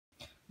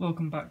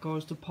Welcome back,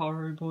 guys, to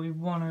Pyro Boy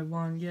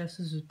 101. Yes,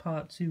 this is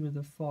part 2 of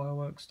the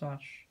fireworks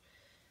stash.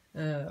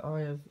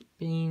 I have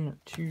been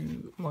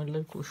to my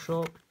local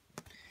shop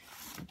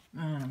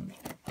and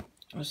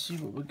let's see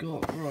what we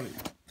got.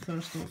 Right,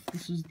 first off,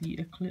 this is the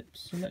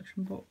Eclipse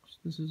selection box.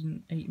 This is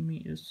an 8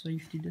 meter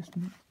safety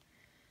distance.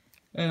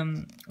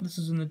 This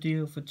is in the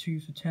deal for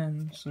 2 for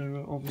 10,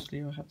 so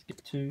obviously I had to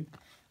get 2.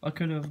 I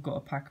could have got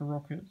a pack of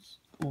rockets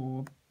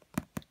or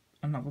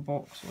another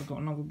box. I got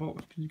another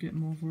box because you get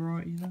more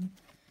variety then.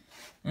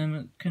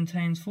 It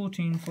contains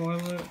 14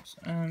 fireworks,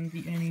 and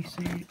the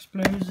NEC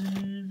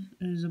explosive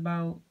is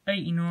about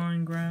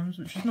 89 grams,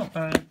 which is not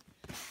bad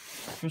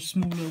for a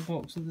small little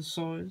box of this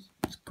size.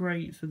 It's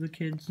great for the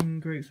kids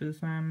and great for the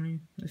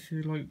family. If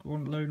you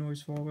want low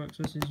noise fireworks,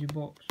 this is your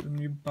box and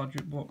your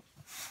budget box.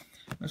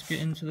 Let's get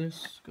into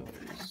this,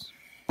 guys.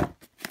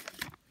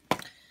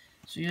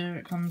 So yeah,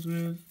 it comes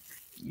with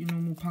your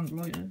normal punk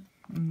lighter,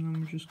 and then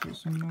we've just got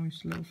some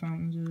nice little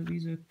fountains here.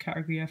 These are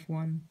category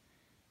F1.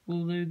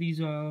 Although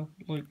these are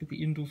like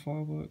the indoor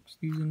fireworks,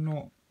 these are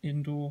not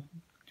indoor.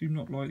 Do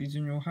not light these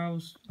in your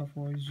house,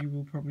 otherwise you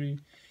will probably,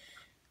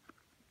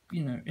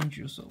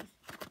 injure yourself.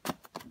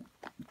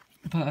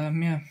 But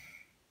yeah,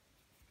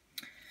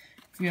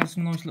 we have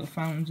some nice little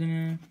fountains in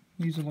here.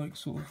 These are like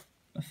sort of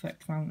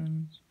effect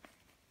fountains.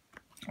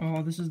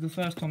 Oh, this is the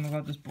first time I've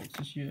had this box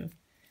this year.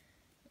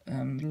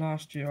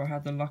 Last year I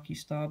had the Lucky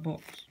Star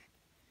box.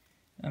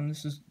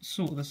 This is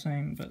sort of the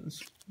same, but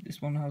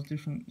this one has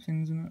different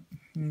things in it.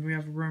 And we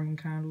have a Roman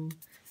candle,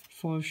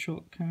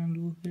 5-shot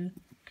candle here,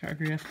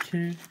 category F2.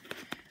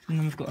 And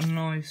then we've got a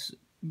nice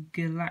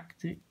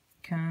galactic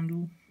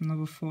candle,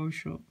 another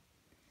 5-shot,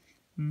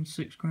 and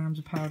 6 grams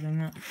of powder in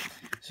that.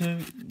 So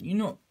you're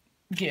not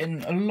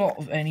getting a lot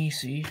of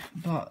NEC,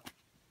 but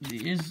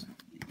it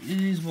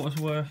is what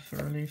it's worth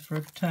really for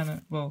a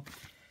 10. Well,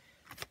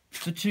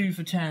 for 2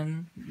 for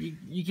 10,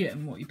 you're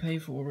getting what you pay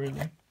for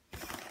really.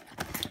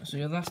 So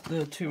yeah, that's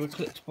the 2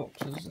 Eclipse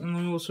boxes, and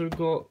I also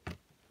got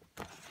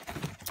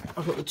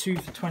the 2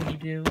 for 20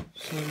 deal.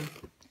 So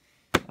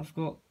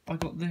I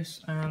got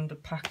this and a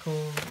pack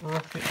of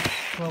rockets,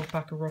 12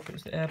 pack of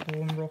rockets, the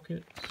airborne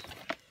rockets.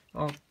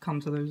 I'll come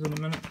to those in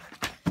a minute.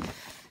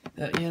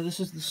 Yeah,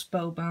 this is the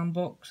Spellbound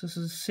box. This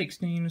is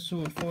 16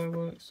 assorted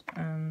fireworks,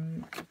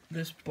 and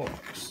this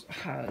box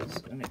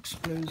has an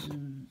explosive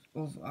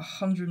of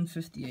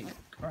 158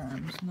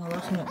 grams. Now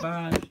that's not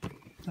bad.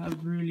 That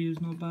really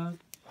is not bad.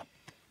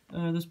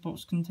 This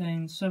box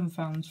contains 7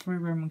 fountains, 3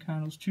 Roman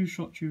candles, 2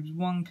 shot tubes,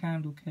 1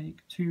 candle cake,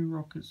 2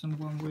 rockets and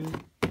 1 wheel.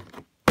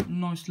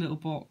 Nice little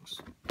box.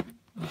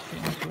 Let's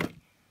get into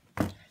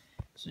it.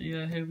 So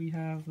yeah, here we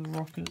have the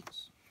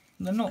rockets.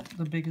 They're not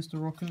the biggest of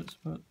rockets,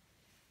 but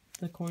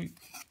they're quite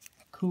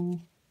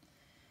cool.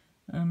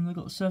 They've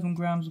got 7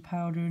 grams of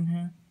powder in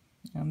here,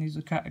 and these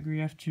are category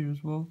F2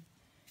 as well.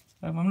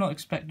 I'm not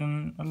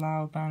expecting a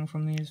loud bang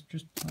from these,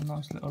 just a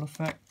nice little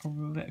effect,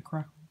 probably a bit of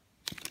crackle.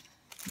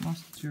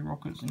 That's the 2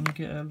 rockets, and you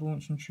get a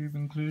launching tube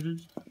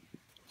included.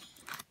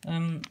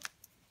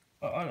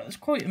 It's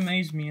quite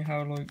amazed me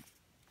how,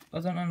 I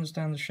don't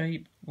understand the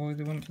shape, why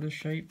they went for this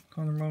shape.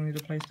 Kind of reminded me of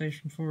the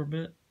PlayStation 4 a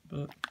bit,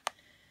 but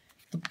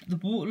the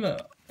ball,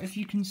 look, if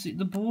you can see,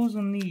 the balls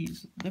on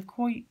these, they're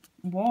quite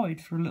wide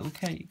for a little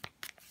cake.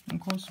 I'm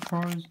quite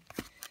surprised.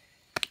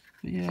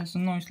 But yeah, it's a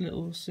nice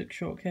little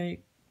 6-shot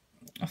cake.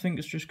 I think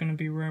it's just going to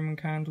be Roman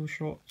candle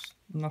shots,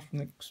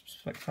 nothing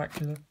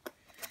spectacular.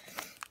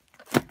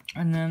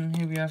 And then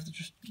here we have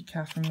just the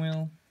Catherine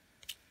wheel,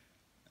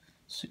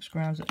 6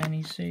 grams of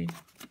NEC.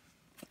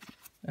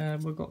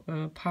 We've got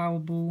a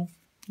Powerball.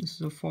 This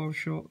is a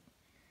 5-shot.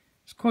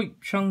 It's quite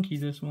chunky,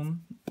 this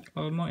one.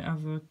 I might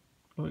have a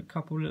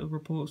couple little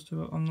reports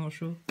to it, I'm not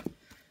sure.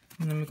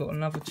 And then we've got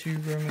another 2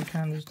 Roman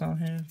candles down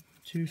here,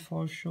 2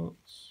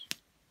 5-shots,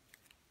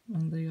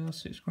 and they are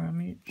 6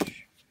 grams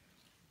each.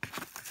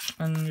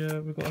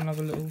 And we've got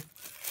another little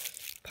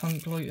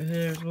punk lighter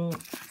here as well.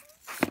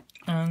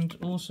 And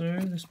also,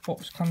 this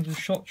box comes with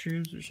shot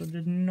tubes, which I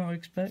did not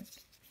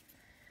expect.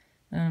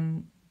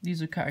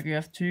 These are category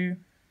F2,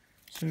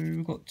 so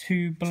we've got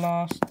 2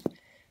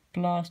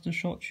 blaster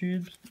shot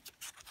tubes.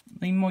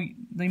 They might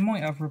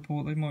have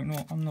report, they might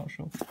not, I'm not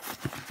sure.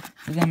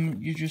 But then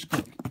you just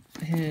got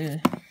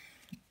here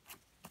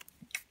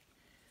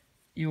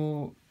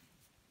your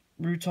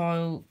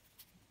rutile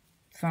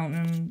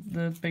fountain.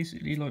 They're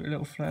basically like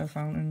little flare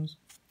fountains,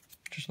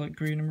 just like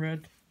green and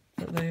red,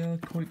 but they are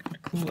quite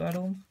cool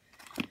add-ons.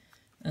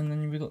 And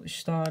then we've got the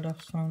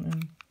Stardust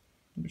fountain,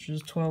 which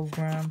is 12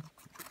 grams,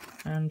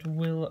 and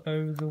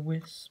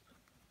Will-O-the-Wisp.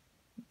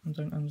 I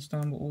don't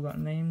understand what all that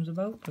name's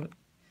about, but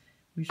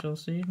we shall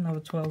see. Another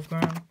 12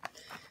 grams.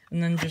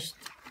 And then just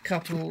a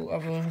couple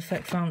other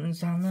effect fountains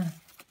down there.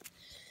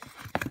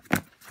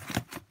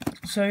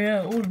 So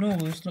yeah, all in all,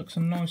 this looks a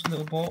nice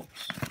little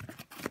box.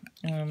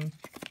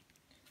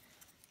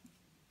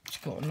 It's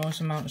got a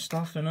nice amount of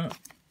stuff in it.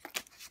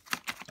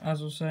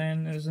 As I was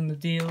saying, it was in the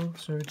deal,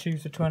 so 2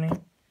 for 20.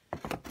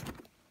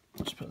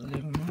 Just put the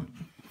lid on that,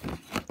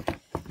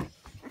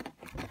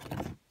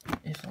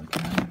 if I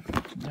can.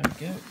 There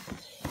we go.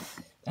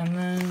 And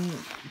then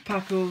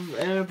pack of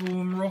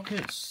airborne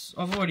rockets.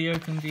 I've already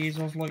opened these.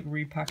 I've like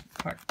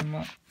packed them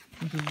up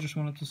because I just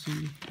wanted to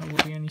see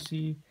what the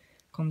NEC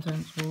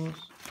contents was.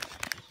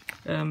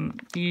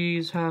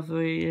 These have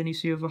a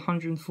NEC of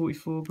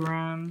 144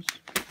 grams.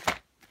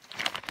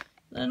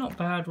 They're not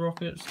bad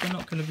rockets. They're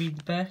not going to be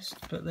the best,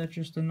 but they're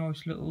just a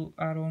nice little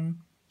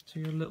add-on to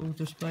your little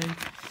display.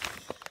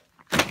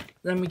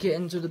 Then we get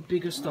into the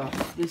bigger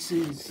stuff. This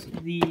is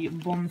the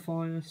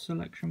bonfire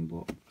selection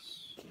box.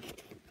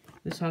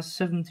 This has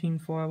 17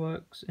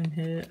 fireworks in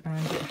here, and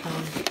it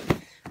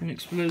has an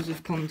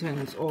explosive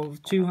content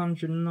of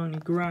 290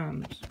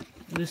 grams.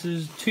 This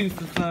is 2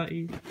 for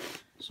 30,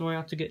 so I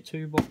had to get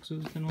 2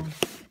 boxes, didn't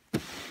I?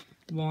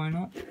 Why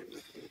not?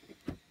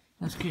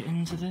 Let's get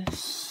into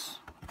this.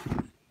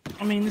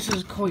 I mean, this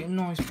is quite a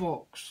nice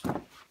box.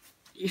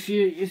 If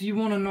you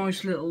want a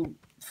nice little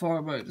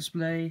firework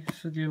display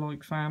for your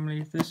like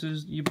family, this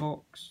is your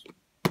box.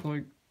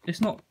 Like, it's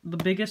not the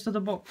biggest of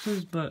the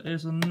boxes, but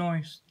it's a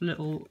nice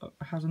little,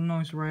 has a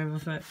nice array of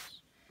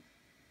effects.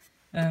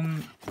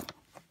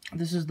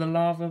 This is the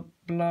lava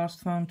blast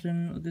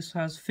fountain. This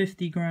has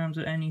 50 grams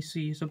of NEC.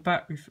 It's a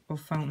battery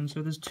of fountain,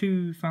 so there's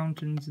 2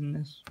 fountains in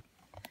this.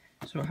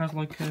 So it has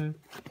like a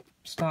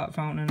start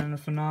fountain and a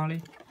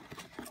finale.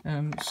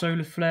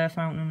 Solar flare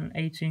fountain, an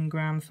 18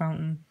 gram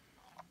fountain.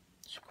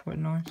 It's quite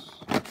nice.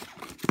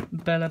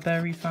 Bella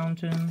berry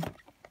fountain,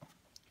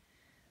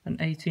 an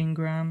 18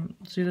 gram.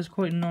 See, there's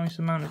quite a nice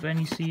amount of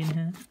NEC in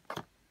here.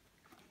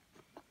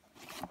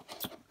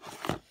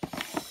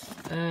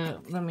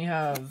 Then we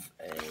have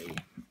a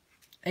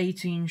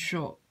 18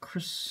 shot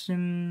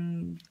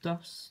Chrism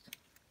dust.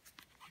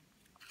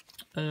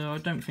 I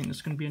don't think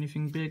there's going to be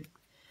anything big.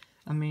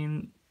 I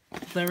mean,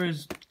 there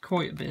is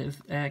quite a bit of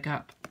air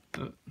gap,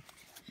 but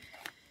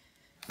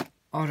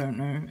I don't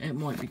know. It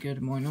might be good,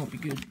 it might not be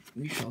good.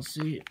 We shall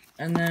see.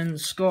 And then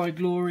Sky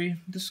Glory.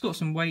 This has got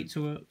some weight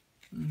to it.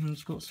 And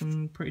it's got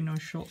some pretty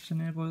nice shots in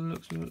here by the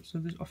looks of it. So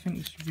this, I think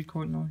this should be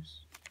quite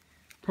nice.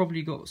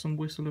 Probably got some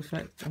whistle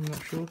effect, I'm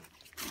not sure.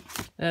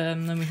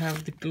 Then we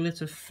have the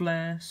Glitter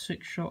Flare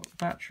 6-shot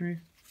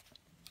battery.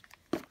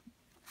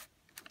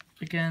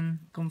 Again,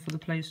 gone for the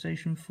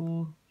PlayStation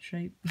 4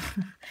 shape.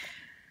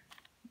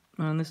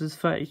 And this is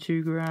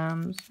 32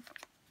 grams.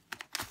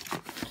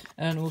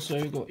 And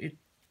also got your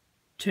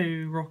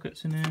 2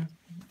 rockets in here.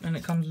 And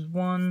it comes with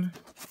 1,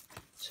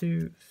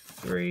 2,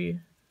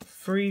 3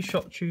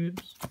 shot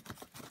tubes.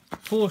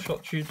 4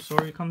 shot tubes,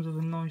 sorry. It comes with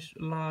a nice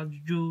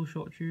large dual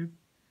shot tube.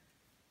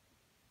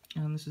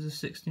 And this is a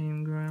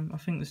 16 gram. I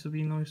think this will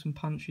be nice and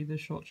punchy,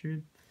 this shot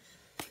tube.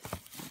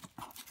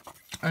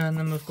 And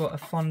then we've got a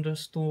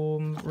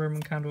Thunderstorm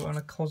Roman candle and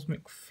a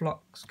Cosmic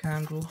Flux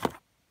candle.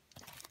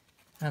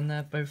 And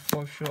they're both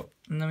 5-shot.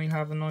 And then we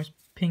have a nice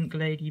Pink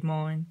Lady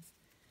Mine.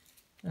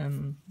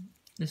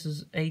 This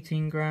is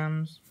 18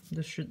 grams.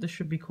 This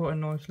should be quite a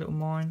nice little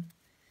mine.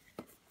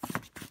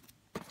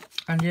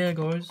 And yeah,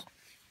 guys,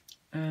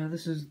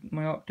 this is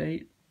my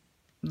update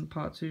in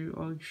part 2.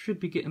 I should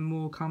be getting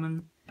more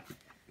coming.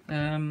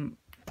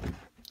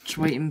 Just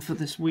waiting for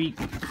this week,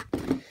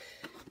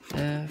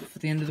 for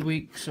the end of the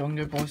week, so I'm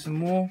going to buy some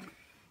more.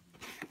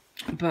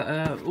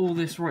 But all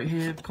this right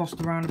here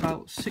cost around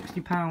about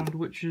 £60,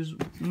 which is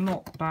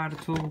not bad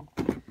at all,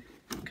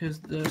 because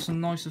there's some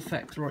nice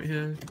effects right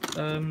here.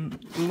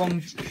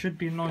 Should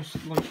be a nice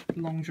like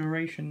long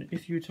duration.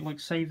 If you were to like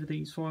savour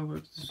these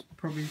fireworks, this will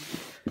probably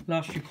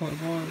last you quite a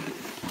while.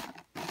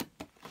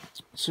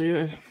 So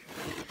yeah,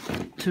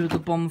 2 of the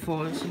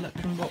bonfire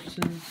selection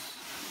boxes.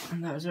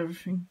 And that is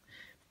everything.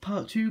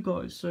 Part 2,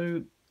 guys.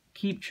 So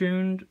keep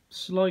tuned,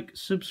 like,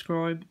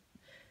 subscribe.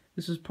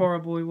 This is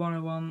Paraboy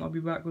 101. I'll be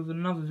back with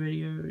another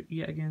video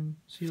yet again.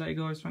 See you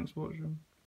later, guys. Thanks for watching.